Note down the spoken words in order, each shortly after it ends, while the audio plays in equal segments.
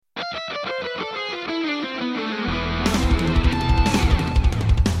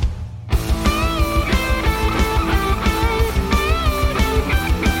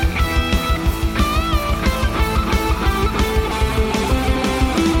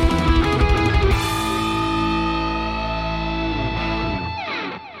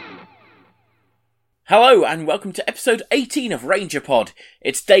Hello and welcome to episode 18 of Ranger Pod.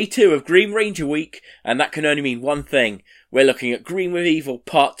 It's day 2 of Green Ranger Week, and that can only mean one thing. We're looking at Green with Evil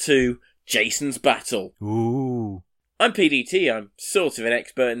Part 2, Jason's Battle. Ooh. I'm PDT, I'm sort of an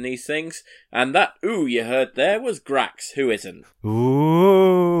expert in these things, and that ooh you heard there was Grax, who isn't.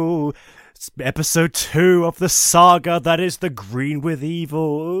 Ooh. It's episode 2 of the saga that is the Green with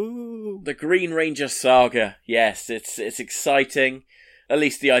Evil. Ooh. The Green Ranger Saga, yes, it's exciting. At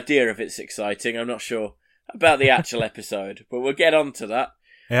least the idea of it's exciting. I'm not sure about the actual episode, but we'll get on to that.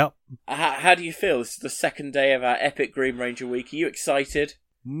 Yep. How do you feel? This is the second day of our epic Green Ranger week. Are you excited?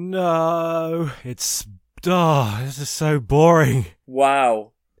 No, this is so boring.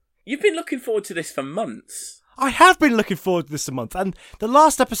 Wow. You've been looking forward to this for months. I have been looking forward to this a month, and the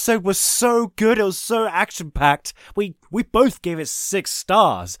last episode was so good. It was so action-packed. We both gave it 6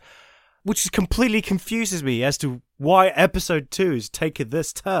 stars, which completely confuses me as to why episode 2 is taking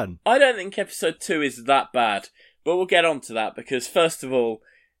this turn. I don't think episode 2 is that bad, but we'll get on to that because first of all,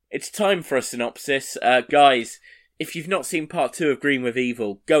 it's time for a synopsis. Guys, if you've not seen part 2 of Green with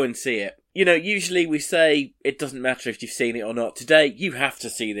Evil, go and see it. You know, usually we say it doesn't matter if you've seen it or not. Today, you have to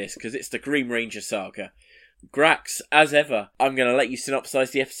see this because it's the Green Ranger Saga. Grax, as ever, I'm going to let you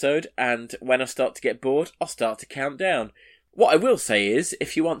synopsise the episode, and when I start to get bored, I'll start to count down. What I will say is,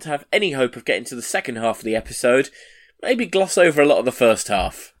 if you want to have any hope of getting to the second half of the episode, maybe gloss over a lot of the first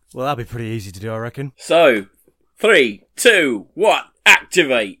half. Well, that'll be pretty easy to do, I reckon. So, 3, 2, 1,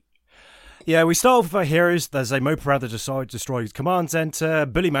 activate! Yeah, we start off with our heroes as they mope around the destroyed command center.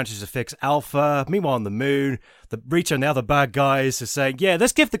 Billy manages to fix Alpha. Meanwhile, on the moon, the Breacher and the other bad guys are saying, yeah,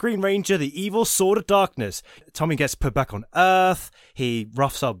 let's give the Green Ranger the evil Sword of Darkness. Tommy gets put back on Earth. He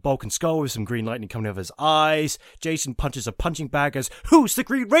roughs up Bulk and Skull with some green lightning coming out of his eyes. Jason punches a punching bag as, who's the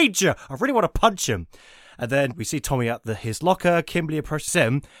Green Ranger? I really want to punch him. And then we see Tommy at his locker. Kimberly approaches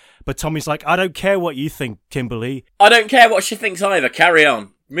him, but Tommy's like, I don't care what you think, Kimberly. I don't care what she thinks either. Carry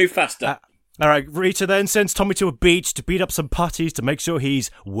on. Move faster. Alright, Rita then sends Tommy to a beach to beat up some putties to make sure he's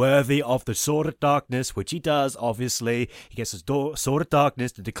worthy of the Sword of Darkness, which he does, obviously. He gets his Sword of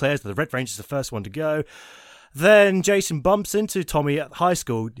Darkness and declares that the Red Ranger's the first one to go. Then Jason bumps into Tommy at high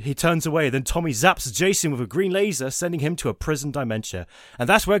school. He turns away. Then Tommy zaps Jason with a green laser, sending him to a prison dimension. And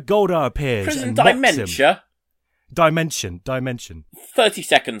that's where Goldar appears. Prison dimension? Dimension. 30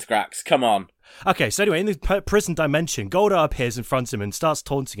 seconds, Grax. Come on. Okay, so anyway, in the prison dimension, Goldar appears in front of him and starts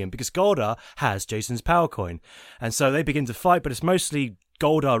taunting him because Goldar has Jason's power coin. And so they begin to fight, but it's mostly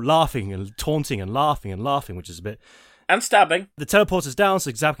Goldar laughing and taunting and laughing, which is a bit... And stabbing. The teleporter's down,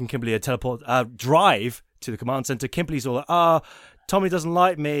 so Zap and Kimberly drive to the command center. Kimberly's all like, Tommy doesn't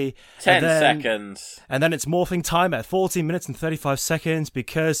like me. 10 seconds. And then it's morphing time at 14 minutes and 35 seconds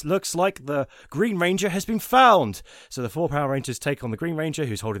because looks like the Green Ranger has been found. So the 4 Power Rangers take on the Green Ranger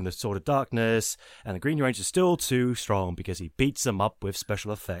who's holding the Sword of Darkness, and the Green Ranger's still too strong because he beats them up with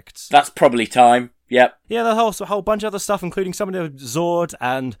special effects. That's probably time. Yep. Yeah, the whole bunch of other stuff, including some of the Zord,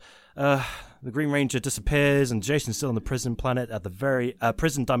 and the Green Ranger disappears, and Jason's still on the prison planet at the very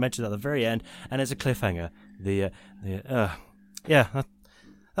prison dimension at the very end, and it's a cliffhanger. Yeah,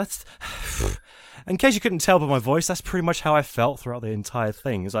 that's... In case you couldn't tell by my voice, that's pretty much how I felt throughout the entire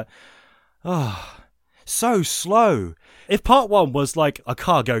thing. It's like, so slow. If part 1 was like a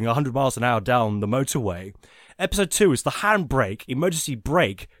car going 100 miles an hour down the motorway, episode 2 is the handbrake, emergency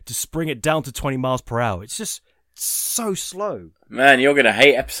brake, to spring it down to 20 miles per hour. It's just so slow. Man, you're going to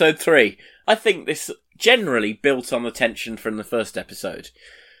hate episode 3. I think this generally built on the tension from the first episode.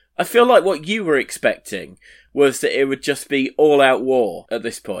 I feel like what you were expecting was that it would just be all-out war at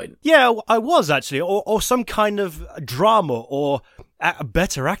this point. Yeah, I was actually, or some kind of drama, or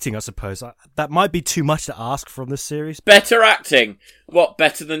better acting, I suppose. That might be too much to ask from this series. Better acting? What,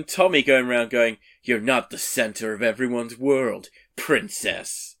 better than Tommy going around going, you're not the centre of everyone's world,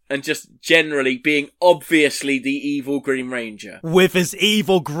 princess? And just generally being obviously the evil Green Ranger. With his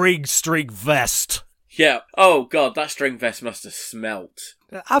evil green streak vest. Yeah. Oh, God, that string vest must have smelt.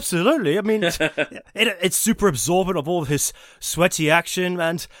 Absolutely. I mean, it's super absorbent of all of his sweaty action,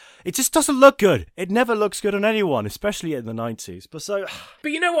 and it just doesn't look good. It never looks good on anyone, especially in the 90s.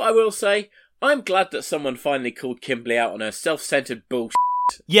 But you know what I will say? I'm glad that someone finally called Kimberly out on her self-centered bullshit.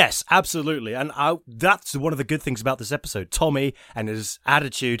 Yes, absolutely. And that's one of the good things about this episode. Tommy and his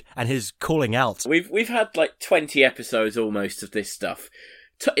attitude and his calling out. We've had like 20 episodes almost of this stuff.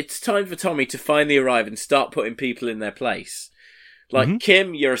 It's time for Tommy to finally arrive and start putting people in their place. Like,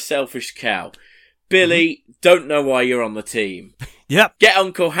 Kim, you're a selfish cow. Billy, don't know why you're on the team. Yep. Get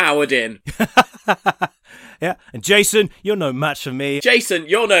Uncle Howard in. Yeah, and Jason, you're no match for me. Jason,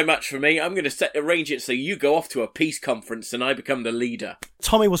 you're no match for me. I'm going to arrange it so you go off to a peace conference and I become the leader.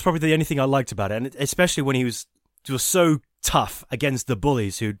 Tommy was probably the only thing I liked about it, and especially when he was so tough against the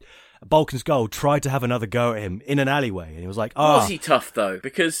bullies who Bulk and Skull tried to have another go at him in an alleyway, and he was like, Was he tough, though?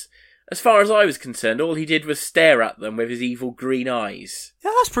 Because, as far as I was concerned, all he did was stare at them with his evil green eyes.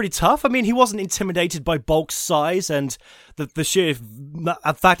 Yeah, that's pretty tough. I mean, he wasn't intimidated by Bulk's size and the sheer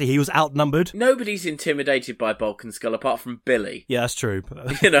fact that he was outnumbered. Nobody's intimidated by Bulk and Skull apart from Billy. Yeah, that's true.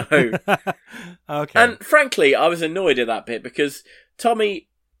 You know. Okay. And frankly, I was annoyed at that bit because Tommy,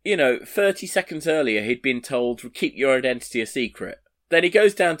 30 seconds earlier, he'd been told, keep your identity a secret. Then he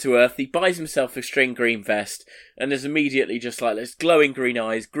goes down to Earth, he buys himself a string green vest, and is immediately just like this glowing green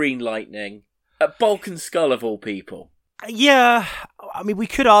eyes, green lightning. At Bulk and Skull of all people. Yeah, I mean, we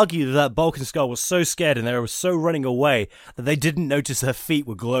could argue that Bulk and Skull was so scared and they were so running away that they didn't notice their feet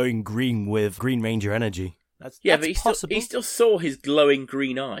were glowing green with Green Ranger energy. That's but possible. he still saw his glowing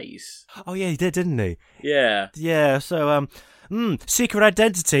green eyes. Oh yeah, he did, didn't he? Yeah. Yeah, so, secret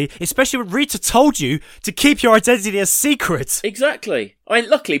identity, especially when Rita told you to keep your identity a secret. Exactly. I mean,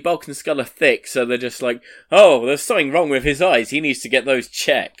 luckily Bulk and Skull are thick, so they're just like, oh, there's something wrong with his eyes, he needs to get those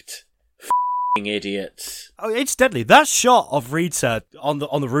checked. F***ing idiots. Oh, it's deadly. That shot of Rita on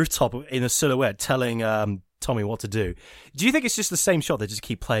the rooftop in a silhouette telling Tommy what to do. Do you think it's just the same shot they just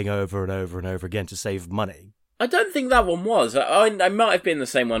keep playing over and over and over again to save money? I don't think that one was. I might have been the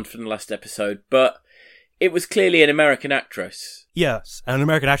same one from the last episode, but it was clearly an American actress. Yes, and an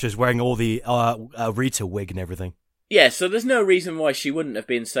American actress wearing all the Rita wig and everything. Yeah, so there's no reason why she wouldn't have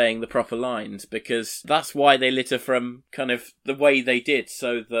been saying the proper lines, because that's why they lit her from kind of the way they did,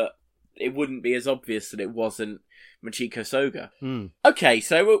 so that it wouldn't be as obvious that it wasn't Machiko Soga. Okay,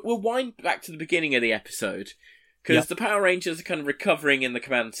 so we'll wind back to the beginning of the episode, because the Power Rangers are kind of recovering in the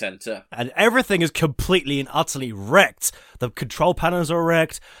command center. And everything is completely and utterly wrecked. The control panels are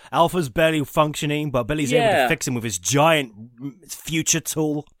wrecked. Alpha's barely functioning, but Billy's able to fix him with his giant future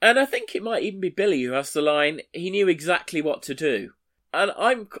tool. And I think it might even be Billy who has the line, he knew exactly what to do. And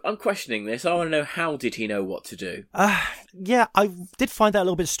I'm questioning this. I want to know, how did he know what to do? Yeah, I did find that a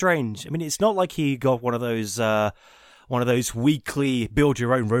little bit strange. I mean, it's not like he got one of those weekly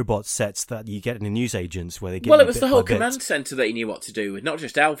build-your-own robot sets that you get in the newsagents where they get. Well, it was the whole command center that he knew what to do with, not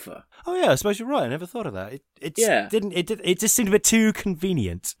just Alpha. Oh yeah, I suppose you're right. I never thought of that. It just seemed a bit too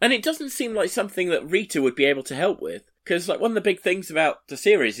convenient. And it doesn't seem like something that Rita would be able to help with, because like one of the big things about the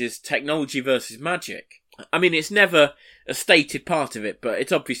series is technology versus magic. I mean, it's never a stated part of it, but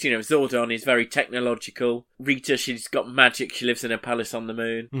it's obvious, Zordon is very technological. Rita, she's got magic, she lives in a palace on the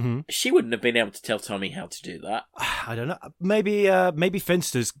moon. Mm-hmm. She wouldn't have been able to tell Tommy how to do that. I don't know. Maybe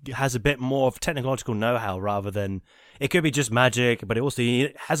Finsters has a bit more of technological know-how rather than... It could be just magic, but he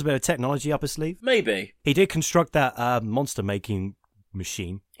has a bit of technology up his sleeve. Maybe. He did construct that monster-making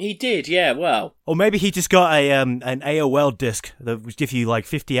machine. He did, yeah, well. Or maybe he just got an AOL disc that would give you like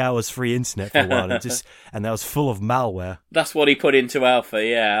 50 hours free internet for a while, and that was full of malware. That's what he put into Alpha,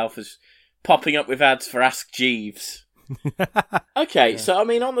 yeah. Alpha's popping up with ads for Ask Jeeves. Okay, so I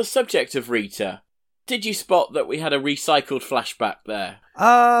mean, on the subject of Rita, did you spot that we had a recycled flashback there?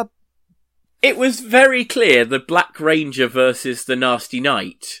 It was very clear the Black Ranger versus the Nasty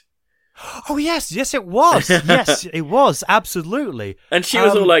Knight. Oh, yes, it was. Yes, it was, absolutely. And she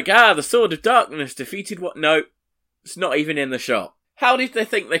was all like, the Sword of Darkness defeated what? No, it's not even in the shot. How did they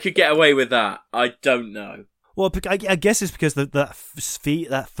think they could get away with that? I don't know. Well, I guess it's because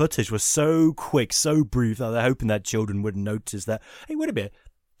that footage was so quick, so brief, that they're hoping that children wouldn't notice that. Hey, wait a minute.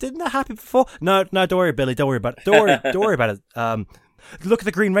 Didn't that happen before? No, don't worry, Billy. Don't worry about it. Don't worry about it. Look at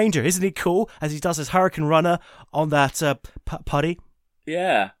the Green Ranger. Isn't he cool? As he does his Hurricane Runner on that putty.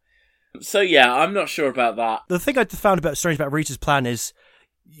 Yeah. So yeah, I'm not sure about that. The thing I found strange about Rita's plan is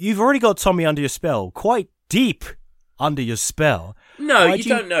you've already got Tommy under your spell, quite deep under your spell. No, you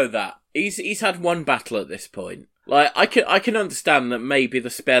don't know that. He's had one battle at this point. Like I can understand that maybe the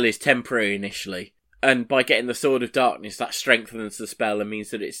spell is temporary initially, and by getting the Sword of Darkness, that strengthens the spell and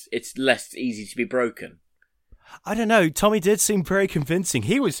means that it's less easy to be broken. I don't know. Tommy did seem very convincing.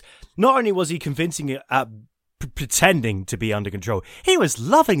 Not only was he convincing at pretending to be under control, he was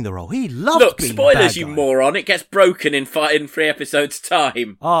loving the role. He loved being the bad guy. Spoilers, you moron! It gets broken in 3 episodes'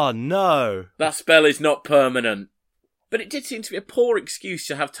 time. Oh no! That spell is not permanent. But it did seem to be a poor excuse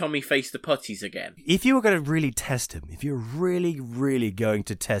to have Tommy face the putties again. If you were going to really test him, if you're really, really going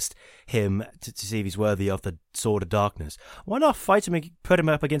to test him to see if he's worthy of the Sword of Darkness, why not fight him and put him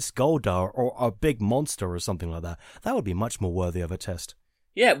up against Goldar or a big monster or something like that? That would be much more worthy of a test.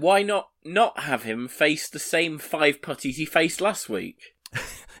 Yeah, why not have him face the same 5 putties he faced last week?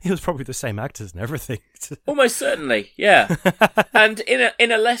 It was probably the same actors and everything. Almost certainly, yeah. And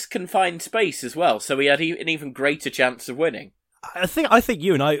in a less confined space as well, so he had an even greater chance of winning. I think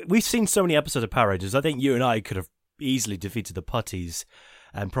you and I, we've seen so many episodes of Power Rangers, I think you and I could have easily defeated the putties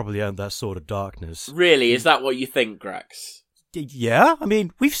and probably earned that Sword of Darkness. Really? Is that what you think, Grax? Yeah, I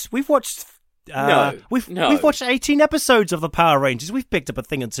mean, we've watched... We've watched 18 episodes of the Power Rangers. We've picked up a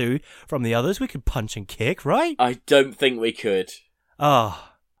thing or two from the others. We could punch and kick, right? I don't think we could.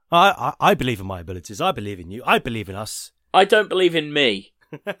 I believe in my abilities. I believe in you. I believe in us. I don't believe in me.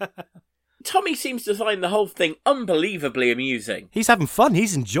 Tommy seems to find the whole thing unbelievably amusing. He's having fun.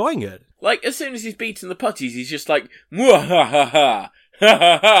 He's enjoying it. Like, as soon as he's beaten the putties, he's just like, "Mwahahaha, ha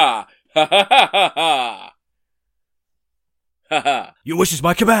ha ha, ha ha ha ha ha ha." Your wish is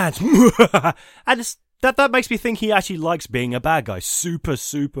my command. And that makes me think he actually likes being a bad guy super,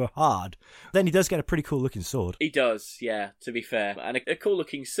 super hard. Then he does get a pretty cool looking sword. He does, yeah, to be fair. And a cool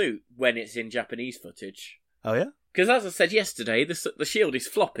looking suit when it's in Japanese footage. Oh, yeah? Because as I said yesterday, the shield is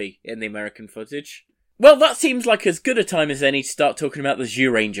floppy in the American footage. Well, that seems like as good a time as any to start talking about the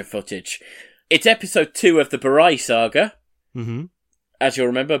Zyuranger footage. It's episode 2 of the Burai saga. Mm-hmm. As you'll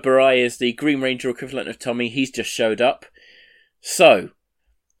remember, Burai is the Green Ranger equivalent of Tommy. He's just showed up. So,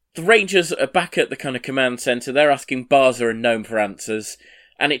 the Rangers are back at the kind of command centre. They're asking Baza and Gnome for answers.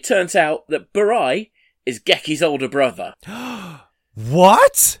 And it turns out that Burai is Geki's older brother.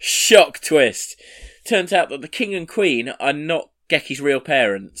 What? Shock twist. Turns out that the King and Queen are not Geki's real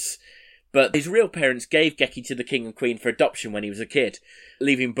parents. But his real parents gave Geki to the King and Queen for adoption when he was a kid,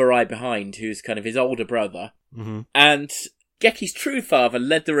 leaving Burai behind, who's kind of his older brother. Mm-hmm. And Geki's true father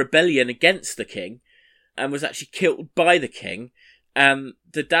led the rebellion against the king and was actually killed by the king. And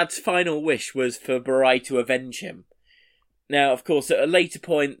the dad's final wish was for Burai to avenge him. Now, of course, at a later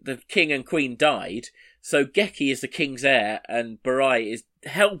point, the king and queen died, so Geki is the king's heir, and Burai is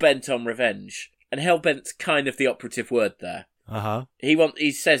hell-bent on revenge. And hell-bent's kind of the operative word there. Uh-huh.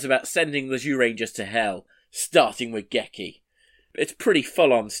 He says about sending the Zyurangers to hell, starting with Geki. It's pretty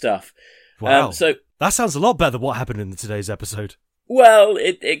full-on stuff. Wow. So that sounds a lot better than what happened in today's episode. Well,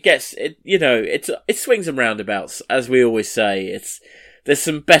 it swings and roundabouts, as we always say. There's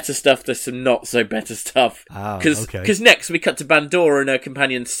some better stuff, there's some not so better stuff. Because next we cut to Bandora and her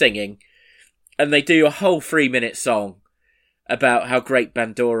companions singing, and they do a whole 3-minute song about how great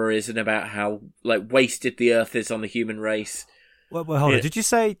Bandora is and about how wasted the Earth is on the human race. Well, hold on. Did you just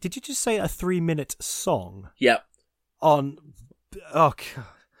say a 3-minute song? Yep.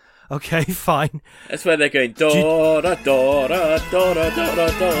 Okay, fine. That's where they're going Dora Dora Dora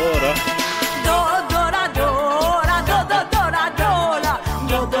Dora Dora.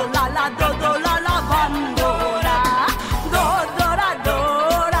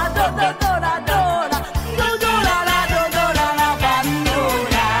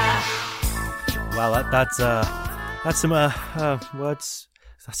 Wow, that's some words.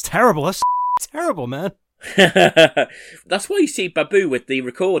 That's terrible. That's terrible, man. That's why you see Babu with the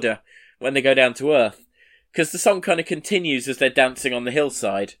recorder when they go down to Earth, because the song kind of continues as they're dancing on the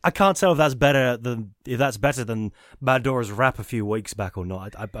hillside. I can't tell if that's better than Bandora's rap a few weeks back or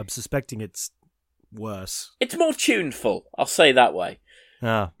not. I'm suspecting it's worse. It's more tuneful, I'll say that way.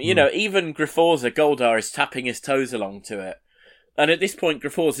 You know, even Griforza Goldar is tapping his toes along to it. And at this point,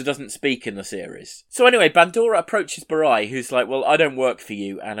 Griforza doesn't speak in the series. So anyway, Bandora approaches Burai, who's like, well, I don't work for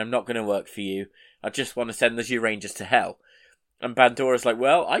you, and I'm not going to work for you. I just want to send the Zyurangers to hell. And Bandora's like,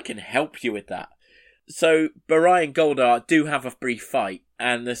 well, I can help you with that. So Burai and Goldar do have a brief fight,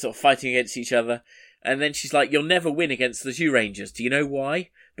 and they're sort of fighting against each other. And then she's like, you'll never win against the Zyurangers. Do you know why?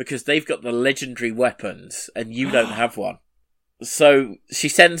 Because they've got the legendary weapons, and you don't have one. So she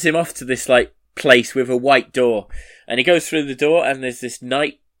sends him off to this, place with a white door. And he goes through the door, and there's this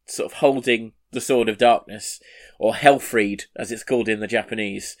knight sort of holding the Sword of Darkness, or Helfried, as it's called in the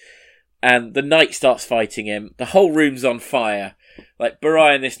Japanese. And the knight starts fighting him. The whole room's on fire.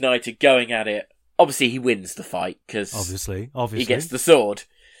 Burai and this knight are going at it. Obviously, he wins the fight, because obviously he gets the sword.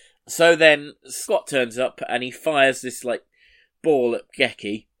 So then, Squat turns up, and he fires this, ball at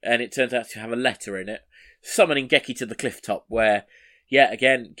Geki, and it turns out to have a letter in it, summoning Geki to the cliff top, where, yet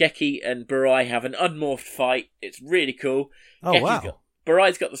again, Geki and Burai have an unmorphed fight. It's really cool. Oh, wow.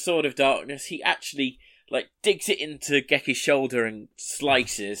 Burai's got the Sword of Darkness. He actually, digs it into Geki's shoulder and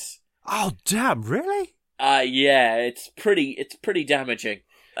slices. Oh, damn, really? Yeah, it's pretty damaging.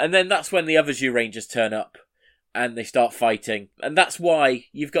 And then that's when the other Zyurangers turn up, and they start fighting. And that's why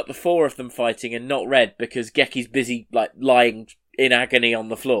you've got the 4 of them fighting and not Red, because Geki's busy, lying in agony on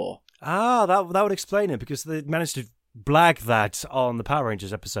the floor. Ah, that would explain it, because they managed to blag that on the Power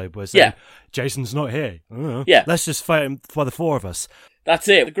Rangers episode, where saying, Jason's not here. Yeah. Let's just fight him for the 4 of us. That's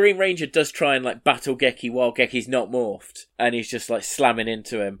it. The Green Ranger does try and like battle Geki while Geki's not morphed, and he's just like slamming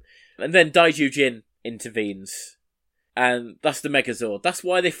into him. And then Daijujin intervenes, and that's the Megazord. That's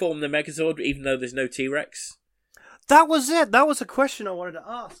why they form the Megazord, even though there's no T-Rex. That was it. That was a question I wanted to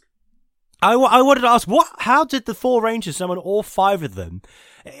ask. I wanted to ask, how did the 4 Rangers summon all 5 of them,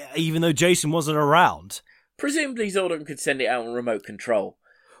 even though Jason wasn't around? Presumably Zordon could send it out on remote control.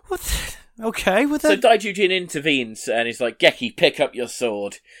 What? Okay, with So that. Daijujin intervenes and he's like, Geki, pick up your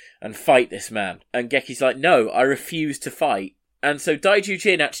sword and fight this man. And Geki's like, no, I refuse to fight. And so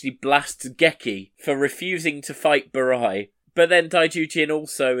Daijujin actually blasts Geki for refusing to fight Barai. But then Daijujin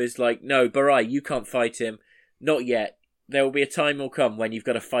also is like, no, Barai, you can't fight him. Not yet. There will be a time will come when you've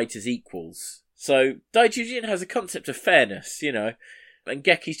got to fight as equals. So Daijujin has a concept of fairness, you know. And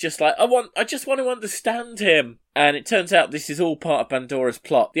Geki's just like, I just want to understand him. And it turns out this is all part of Bandora's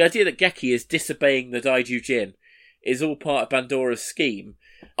plot. The idea that Geki is disobeying the Daijujin is all part of Bandora's scheme.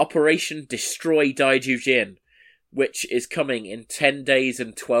 Operation Destroy Daijujin, which is coming in 10 days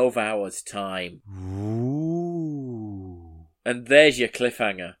and 12 hours time. Ooh. And there's your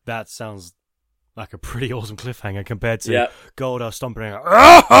cliffhanger. That sounds like a pretty awesome cliffhanger compared to Goldar stomping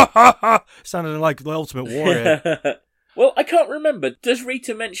out. Sounded like the Ultimate Warrior. Well, I can't remember. Does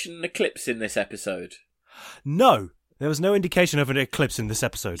Rita mention an eclipse in this episode? No, there was no indication of an eclipse in this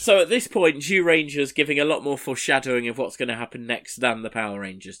episode. So at this point, Zyuranger's giving a lot more foreshadowing of what's going to happen next than the Power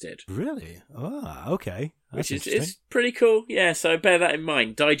Rangers did. Really? Okay. That's Which is it's pretty cool. Yeah, so bear that in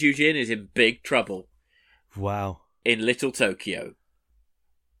mind. Daijujin is in big trouble. Wow. In Little Tokyo.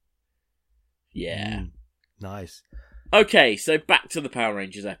 Yeah. Nice. Okay, so back to the Power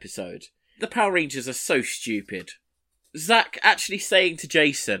Rangers episode. The Power Rangers are so stupid. Zack actually saying to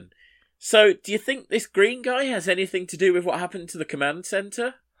Jason, so do you think this green guy has anything to do with what happened to the command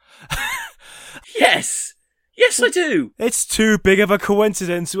center? Yes! Yes, I do! It's too big of a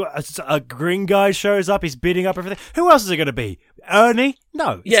coincidence. A green guy shows up, he's beating up everything. Who else is it going to be? Ernie?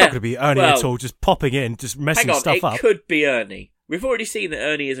 No, it's not going to be Ernie at all, just popping in, just messing stuff up. It could be Ernie. We've already seen that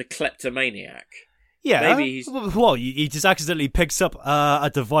Ernie is a kleptomaniac. Yeah, maybe he's... Well, he just accidentally picks up a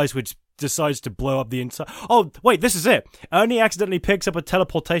device which decides to blow up the entire... Oh, wait, this is it. Ernie accidentally picks up a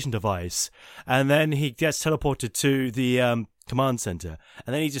teleportation device, and then he gets teleported to the command center,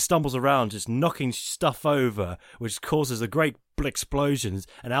 and then he just stumbles around, just knocking stuff over, which causes a great explosion,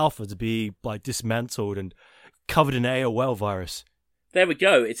 and Alpha to be like dismantled and covered in AOL virus. There we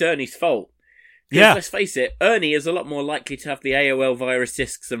go. It's Ernie's fault. Because let's face it, Ernie is a lot more likely to have the AOL virus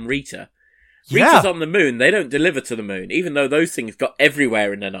discs than Rita. Rita's on the moon, they don't deliver to the moon, even though those things got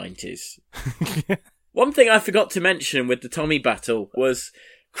everywhere in the 90s. One thing I forgot to mention with the Tommy battle was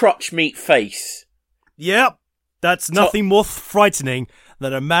crotch meet face. Yep, that's nothing more frightening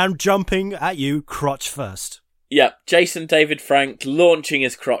than a man jumping at you crotch first. Yep, Jason David Frank launching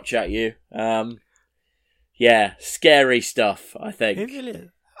his crotch at you. Yeah, scary stuff, I think. It really is.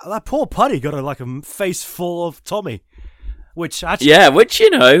 That poor putty got a face full of Tommy. Which actually... Yeah, which, you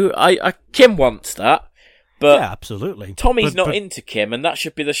know, Kim wants that. But yeah, absolutely. Tommy's not into Kim, and that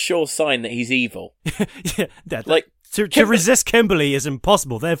should be the sure sign that he's evil. Yeah, to resist Kimberly is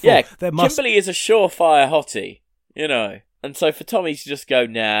impossible, therefore there must... Kimberly is a surefire hottie, you know. And so for Tommy to just go,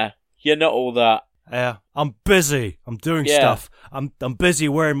 nah, you're not all that. Yeah, I'm busy. I'm doing stuff. I'm busy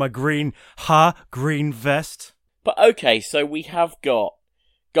wearing my green vest. But okay, so we have got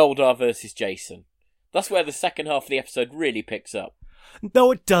Goldar versus Jason. That's where the second half of the episode really picks up.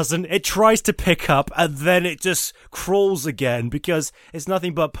 No, it doesn't. It tries to pick up, and then it just crawls again, because it's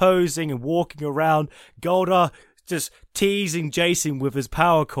nothing but posing and walking around. Goldar just teasing Jason with his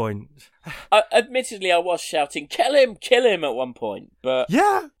power coin. Admittedly, I was shouting, kill him at one point. But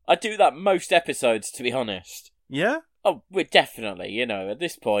yeah, I do that most episodes, to be honest. Yeah? Oh, we're definitely, you know, at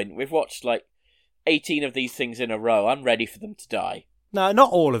this point, we've watched like 18 of these things in a row. I'm ready for them to die. No,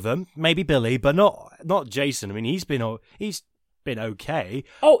 not all of them. Maybe Billy, but not Jason. I mean, he's been okay.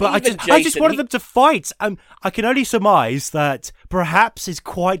 Oh, but I just wanted them to fight, and I can only surmise that perhaps it's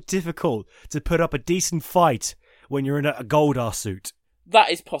quite difficult to put up a decent fight when you're in a Goldar suit. That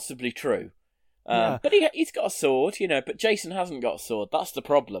is possibly true. But he's got a sword, you know. But Jason hasn't got a sword. That's the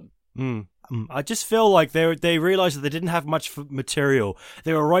problem. I just feel like they realised that they didn't have much material.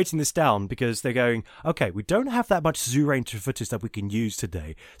 They were writing this down because they're going, okay, we don't have that much Zyuranger footage that we can use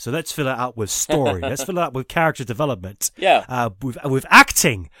today, so let's fill it out with story. Let's fill it out with character development. Yeah. With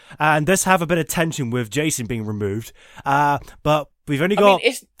acting, and let's have a bit of tension with Jason being removed. But we've only got 3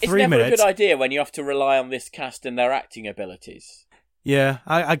 minutes. It's never a good idea when you have to rely on this cast and their acting abilities. Yeah,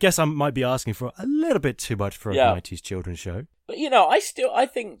 I guess I might be asking for a little bit too much for a 90s children's show. But, you know, I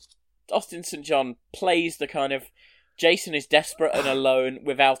think Austin St. John plays the kind of Jason is desperate and alone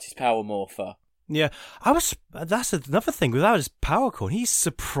without his power morpher. Yeah, that's another thing. Without his power core, he's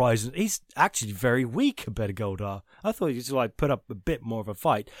surprising. He's actually very weak compared to Goldar. I thought he'd like put up a bit more of a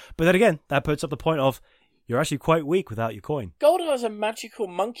fight. But then again, that puts up the point of you're actually quite weak without your coin. Goldar's a magical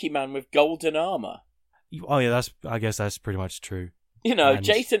monkey man with golden armor. Oh yeah, I guess that's pretty much true. You know, And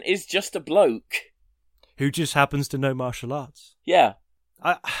Jason is just a bloke who just happens to know martial arts. Yeah.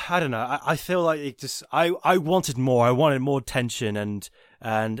 I don't know. I feel like it just I wanted more. I wanted more tension,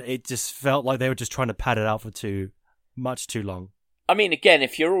 and it just felt like they were just trying to pad it out for too long. I mean, again,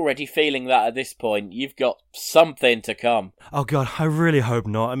 if you're already feeling that at this point, you've got something to come. Oh god, I really hope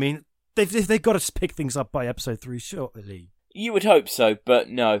not. I mean, they've got to pick things up by episode 3, surely. You would hope so, but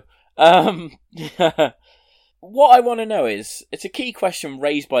no. What I want to know is, it's a key question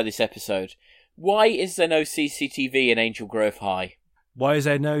raised by this episode. Why is there no CCTV in Angel Grove High? Why is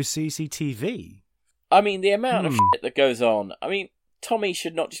there no CCTV? I mean, the amount of shit that goes on. I mean, Tommy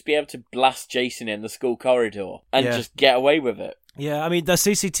should not just be able to blast Jason in the school corridor and just get away with it. Yeah, I mean, the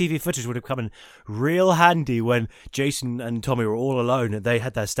CCTV footage would have come in real handy when Jason and Tommy were all alone and they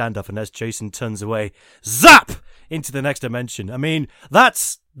had their standoff, and as Jason turns away, zap! Into the next dimension. I mean,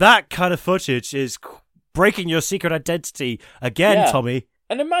 that kind of footage is breaking your secret identity again, Tommy.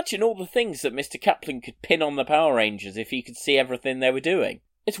 And imagine all the things that Mr. Kaplan could pin on the Power Rangers if he could see everything they were doing.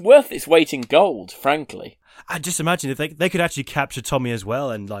 It's worth its weight in gold, frankly. I just imagine if they could actually capture Tommy as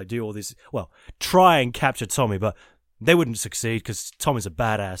well and like do all this, well, try and capture Tommy, but they wouldn't succeed because Tommy's a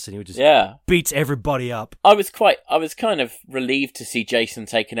badass and he would just beat everybody up. I was kind of relieved to see Jason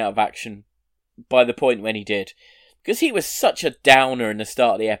taken out of action by the point when he did, because he was such a downer in the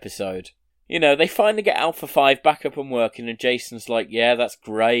start of the episode. You know, they finally get Alpha 5 back up and working, and Jason's like, yeah, that's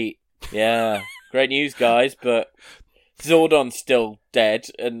great. Yeah, great news, guys, but Zordon's still dead,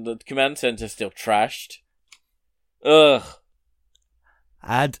 and the command center's still trashed. Ugh.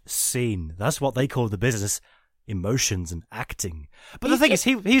 Ad scene. That's what they call the business. Emotions and acting. But the thing is,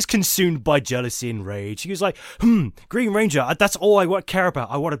 he's consumed by jealousy and rage. He was like, Green Ranger, that's all I care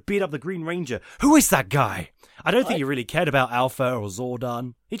about. I want to beat up the Green Ranger. Who is that guy? I don't think he really cared about Alpha or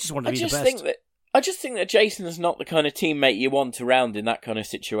Zordon. He just wanted to be the best. I just think that Jason's not the kind of teammate you want around in that kind of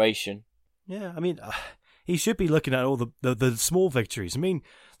situation. Yeah, I mean, he should be looking at all the small victories. I mean,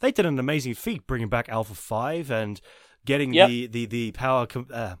 they did an amazing feat bringing back Alpha 5 and getting the power...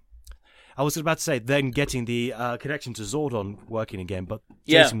 I was about to say, then getting the connection to Zordon working again, but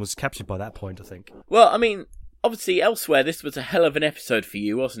Jason was captured by that point, I think. Well, I mean, obviously elsewhere, this was a hell of an episode for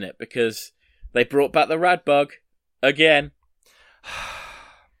you, wasn't it? Because they brought back the rad bug again.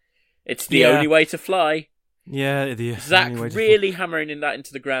 It's the only way to fly. Yeah, Zach really hammering that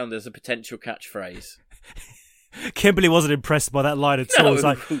into the ground as a potential catchphrase. Kimberly wasn't impressed by that line at all.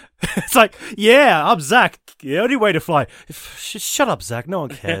 It's like, yeah, I'm Zach. The only way to fly. Shut up, Zach. No one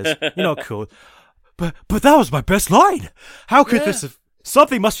cares. You're not cool. But that was my best line. How could this have...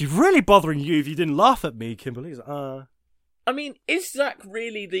 Something must be really bothering you if you didn't laugh at me, Kimberly. I mean, is Zach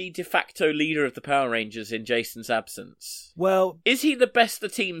really the de facto leader of the Power Rangers in Jason's absence? Well... Is he the best the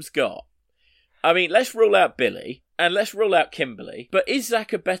team's got? I mean, let's rule out Billy, and let's rule out Kimberly, but is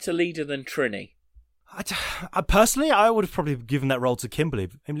Zach a better leader than Trini? Personally, I would have probably given that role to Kimberly.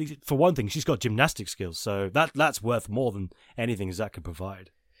 I mean, for one thing, she's got gymnastic skills, so that's worth more than anything Zach could provide.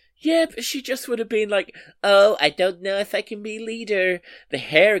 Yeah, but she just would have been like, oh, I don't know if I can be leader. The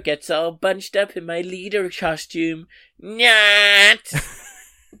hair gets all bunched up in my leader costume. Not.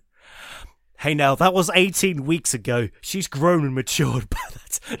 Hey now, that was 18 weeks ago. She's grown and matured by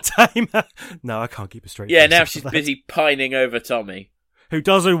that time. No, I can't keep a straight face. Yeah, now she's busy pining over Tommy. Who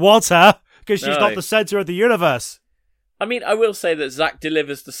doesn't want her? Because she's not the centre of the universe. I mean, I will say that Zach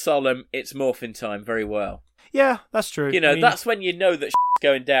delivers the solemn "it's morphin' time" very well. Yeah, that's true. You know, that's when you know that shit's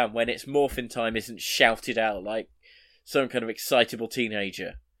going down, when it's morphin' time isn't shouted out like some kind of excitable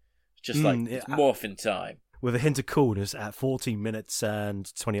teenager. Just it's morphin' time. With a hint of coolness at 14 minutes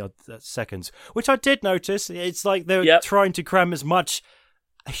and 20 odd seconds, which I did notice. It's like they're trying to cram as much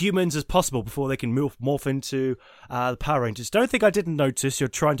humans as possible before they can morph into the Power Rangers. Don't think I didn't notice you're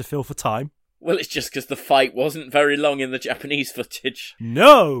trying to fill for time. Well, it's just because the fight wasn't very long in the Japanese footage.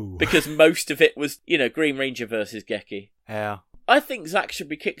 No! Because most of it was, Green Ranger versus Geki. Yeah. I think Zach should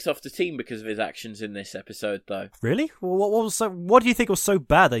be kicked off the team because of his actions in this episode, though. Really? What do you think was so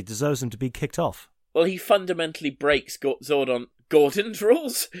bad that he deserves him to be kicked off? Well, he fundamentally breaks Gordon's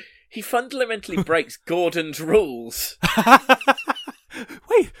rules? He fundamentally breaks Gordon's rules.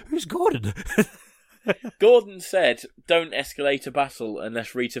 Wait, who's Gordon? Gordon said, don't escalate a battle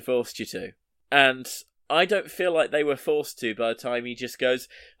unless Rita forced you to. And I don't feel like they were forced to by the time he just goes,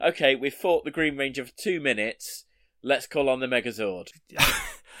 okay, we've fought the Green Ranger for 2 minutes, let's call on the Megazord.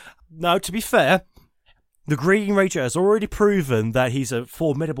 No, to be fair, the Green Ranger has already proven that he's a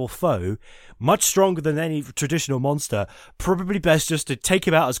formidable foe, much stronger than any traditional monster. Probably best just to take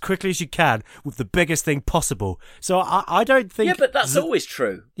him out as quickly as you can with the biggest thing possible. So I don't think... Yeah, but that's always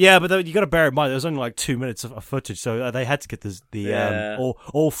true. Yeah, but you got to bear in mind, there's only like 2 minutes of footage, so they had to get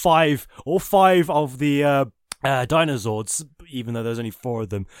all five of the Dinozords, even though there's only 4 of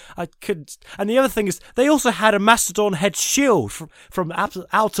them. I couldn't. And the other thing is, they also had a Mastodon head shield from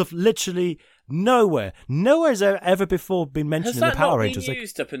out of literally nowhere. Nowhere has ever before been mentioned in the Power Rangers. Has that not been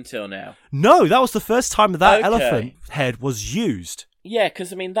used up until now? No, that was the first time that elephant head was used. Yeah,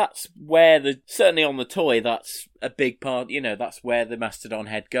 because, I mean, that's where certainly on the toy, that's a big part, that's where the Mastodon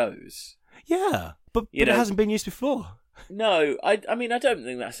head goes. Yeah, but it hasn't been used before. No, I mean, I don't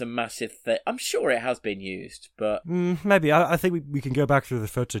think that's a massive thing. I'm sure it has been used, but... maybe. I think we can go back through the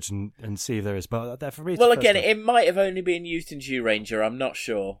footage and see if there is, but for me... Well, again, it might have only been used in Zyuranger, I'm not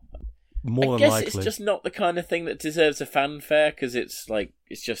sure. More I than guess likely. It's just not the kind of thing that deserves a fanfare, because it's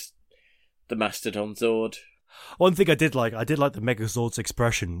just the Mastodon Zord. One thing I did like the Megazord's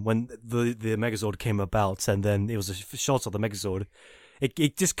expression when the Megazord came about, and then it was a shot of the Megazord.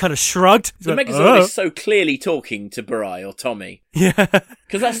 It just kind of shrugged. The Megazord is so clearly talking to Burai or Tommy. Yeah.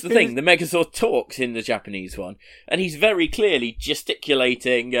 Because that's the thing, the Megazord talks in the Japanese one, and he's very clearly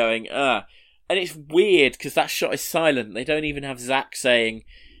gesticulating, going, And it's weird, because that shot is silent. They don't even have Zack saying,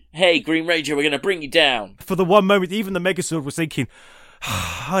 hey, Green Ranger, we're going to bring you down. For the one moment, even the Megazord was thinking,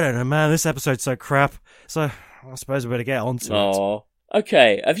 I don't know, man, this episode's so crap. So I suppose we better get on to it.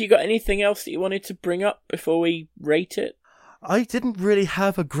 Okay, have you got anything else that you wanted to bring up before we rate it? I didn't really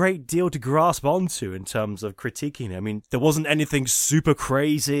have a great deal to grasp onto in terms of critiquing it. I mean, there wasn't anything super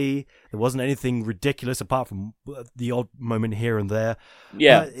crazy. There wasn't anything ridiculous apart from the odd moment here and there.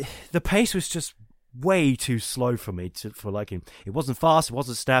 Yeah. The pace was just way too slow for me for liking. It wasn't fast. It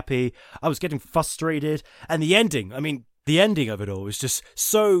wasn't snappy. I was getting frustrated. And the ending of it all was just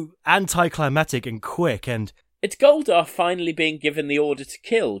so anticlimactic and quick. And it's Goldar finally being given the order to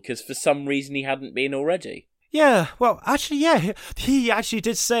kill because for some reason he hadn't been already. Yeah, well, actually, yeah, he actually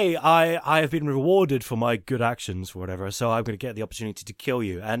did say, I have been rewarded for my good actions or whatever, so I'm going to get the opportunity to kill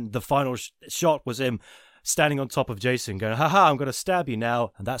you. And the final shot was him standing on top of Jason going, haha, I'm going to stab you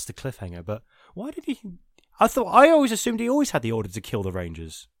now. And that's the cliffhanger. But why did he... I always assumed he always had the order to kill the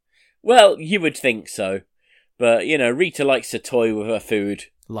Rangers. Well, you would think so. But, Rita likes to toy with her food.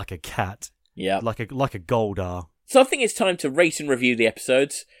 Like a cat. Yeah. Like a Goldar. So I think it's time to rate and review the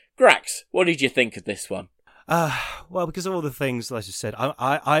episodes. Grax, what did you think of this one? Well, because of all the things, like I just said,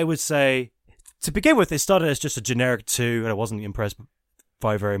 I would say, to begin with, it started as just a generic 2, and I wasn't impressed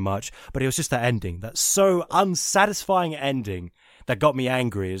by very much, but it was just that ending, that so unsatisfying ending that got me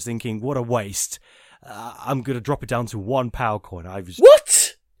angry. I was thinking, what a waste. I'm going to drop it down to 1 power coin.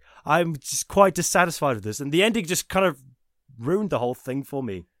 What? I'm just quite dissatisfied with this, and the ending just kind of ruined the whole thing for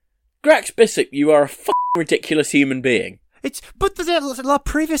me. Grax Bishop, you are a ridiculous human being. But the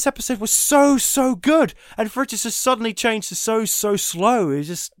previous episode was so good, and for it to just suddenly change to so slow, it was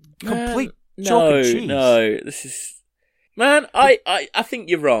just complete chalk and cheese. No, this is... Man, I think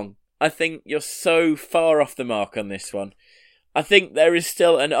you're wrong. I think you're so far off the mark on this one. I think there is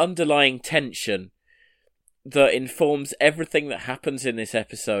still an underlying tension that informs everything that happens in this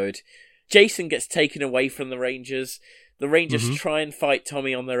episode. Jason gets taken away from the Rangers. The Rangers try and fight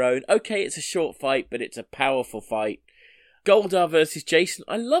Tommy on their own. Okay, it's a short fight, but it's a powerful fight. Goldar versus Jason,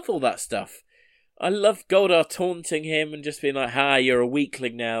 I love all that stuff. I love Goldar taunting him and just being like, you're a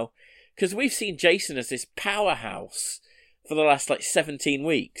weakling now. Because we've seen Jason as this powerhouse for the last 17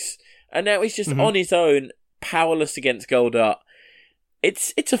 weeks. And now he's just on his own, powerless against Goldar.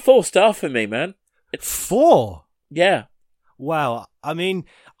 It's a 4-star for me, man. It's 4? Yeah. Wow. I mean,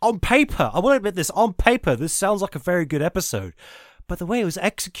 on paper, I will admit this, on paper, this sounds like a very good episode. But the way it was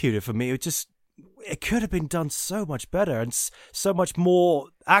executed for me, it could have been done so much better and so much more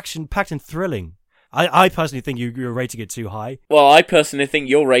action-packed and thrilling. I personally think you're rating it too high. Well, I personally think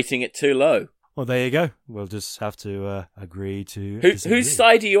you're rating it too low. Well, there you go. We'll just have to agree to... Whose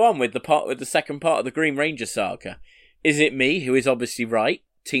side are you on with the second part of the Green Ranger saga? Is it me, who is obviously right,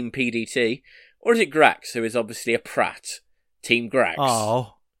 Team PDT, or is it Grax, who is obviously a prat, Team Grax?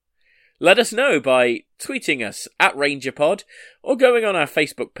 Oh. Let us know by tweeting us at RangerPod or going on our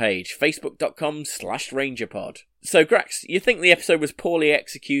Facebook page, facebook.com/RangerPod. So, Grax, you think the episode was poorly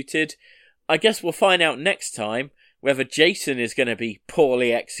executed? I guess we'll find out next time whether Jason is going to be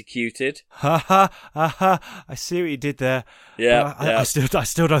poorly executed. Ha. I see what you did there. Yeah, I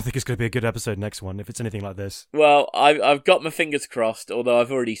still don't think it's going to be a good episode next one, if it's anything like this. Well, I've got my fingers crossed, although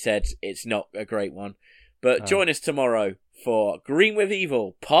I've already said it's not a great one. But join us tomorrow for Green with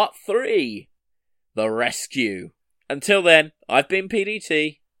Evil Part 3, The Rescue. Until then, I've been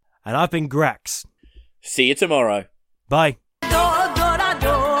PDT. And I've been Grax. See you tomorrow. Bye.